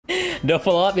The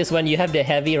follow-up is when you have the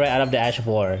heavy right out of the Ash of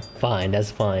War. Fine, that's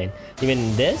fine.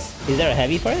 Even this? Is there a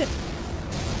heavy for it?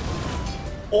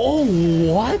 Oh,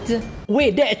 what?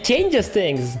 Wait, that changes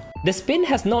things. The spin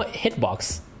has no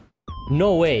hitbox.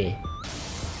 No way.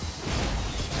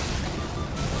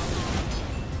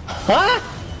 Huh?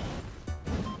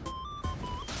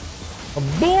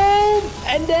 Boom!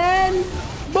 And then...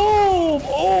 Boom!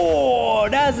 Oh,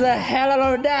 that's a hell of a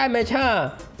lot of damage, huh?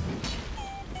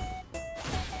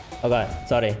 Oh god,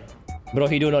 sorry. Bro,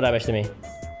 he do no damage to me.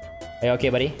 Are you okay,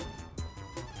 buddy?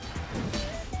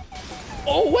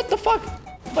 Oh, what the fuck?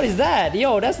 What is that?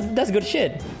 Yo, that's good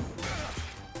shit.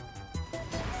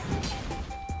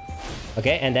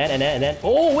 Okay, and then.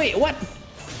 Oh, wait, what?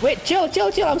 Wait, chill.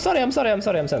 I'm sorry.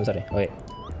 Okay.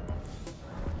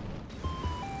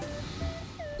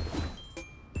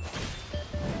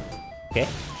 Okay.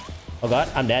 Oh god,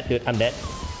 I'm dead, dude. I'm dead.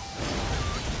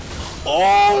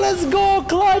 Oh, let's go!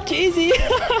 Clutch! Easy!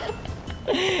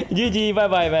 GG,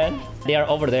 bye-bye, man. They are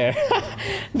over there.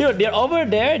 Dude, they're over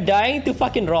there dying to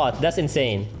fucking rot. That's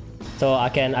insane. So I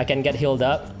can get healed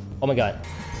up. Oh my god.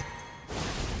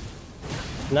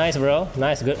 Nice, bro.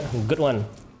 Nice, good one.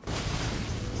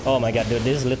 Oh my god, dude.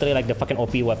 This is literally like the fucking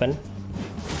OP weapon.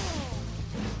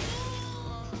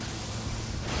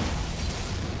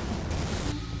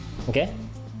 Okay.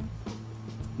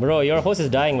 Bro, your host is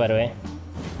dying, by the way.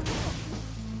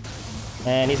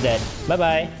 And he's dead.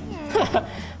 Bye-bye.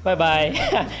 Bye-bye.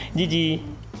 GG.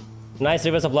 Nice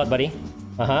rivers of blood, buddy.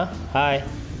 Uh-huh. Hi.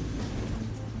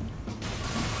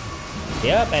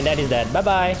 Yep, and that is dead.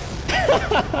 Bye-bye.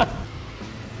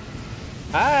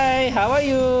 Hi, how are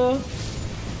you?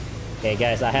 Okay,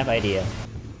 guys, I have idea.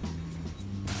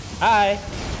 Hi.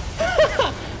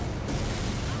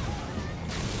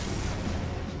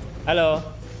 Hello.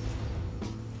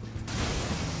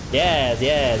 Yes.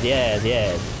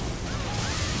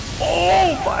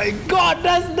 Oh my god,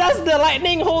 that's the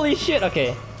lightning. Holy shit.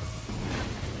 Okay.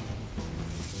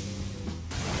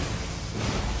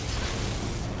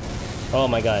 Oh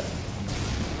my god.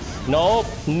 Nope.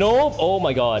 Oh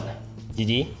my god.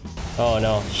 GG. Oh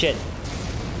no. Shit.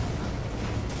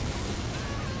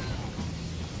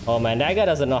 Oh man, that guy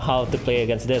doesn't know how to play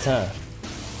against this, huh?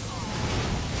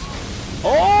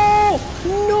 Oh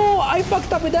no, I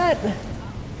fucked up with that.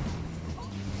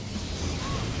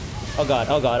 Oh god.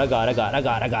 Oh my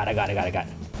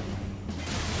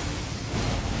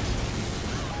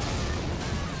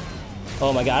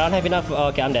god, I don't have enough.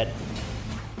 Okay, I'm dead.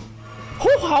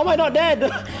 How am I not dead?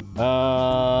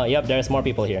 Yep, there's more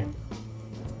people here.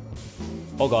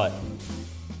 Oh god.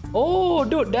 Oh,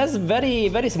 dude, that's very,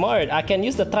 very smart. I can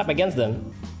use the trap against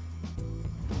them.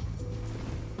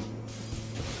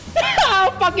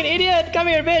 Fucking idiot! Come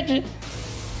here, bitch!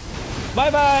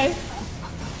 Bye-bye!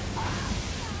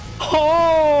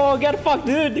 Oh, get fucked,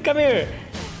 dude! Come here!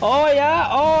 Oh yeah!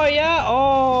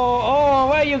 Oh,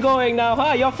 where are you going now,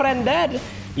 huh? Your friend dead?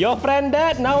 Your friend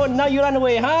dead? Now you run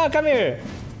away, huh? Come here!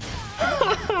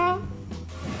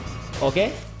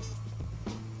 Okay.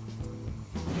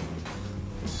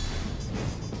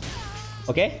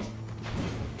 Okay.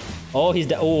 Oh, he's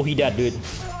dead. Oh, he dead, dude.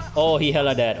 Oh, he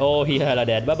hella dead.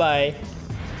 Bye-bye.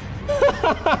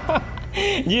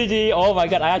 GG. Oh my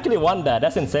god, I actually won that.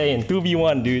 That's insane.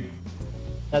 2v1, dude.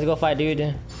 Let's go fight,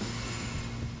 dude.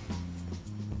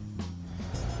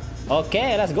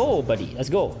 Okay, let's go, buddy. Let's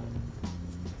go.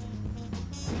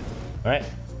 Alright.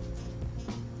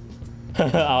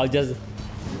 I'm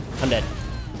dead.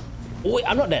 Oh, wait,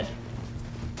 I'm not dead.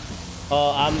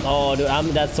 Oh, dude,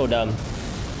 that's so dumb.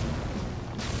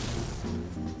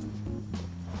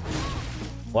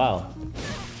 Wow.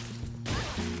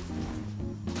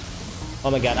 Oh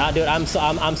my god, dude, I'm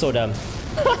so dumb.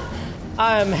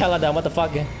 I'm hella dumb. What the fuck?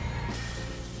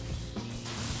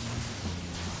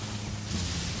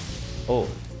 Oh.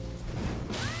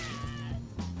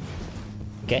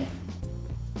 Okay.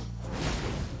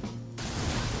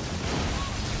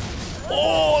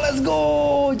 Oh, let's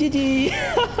go! GG!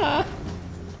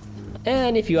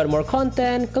 And if you want more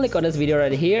content, click on this video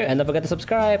right here and don't forget to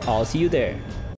subscribe. I'll see you there.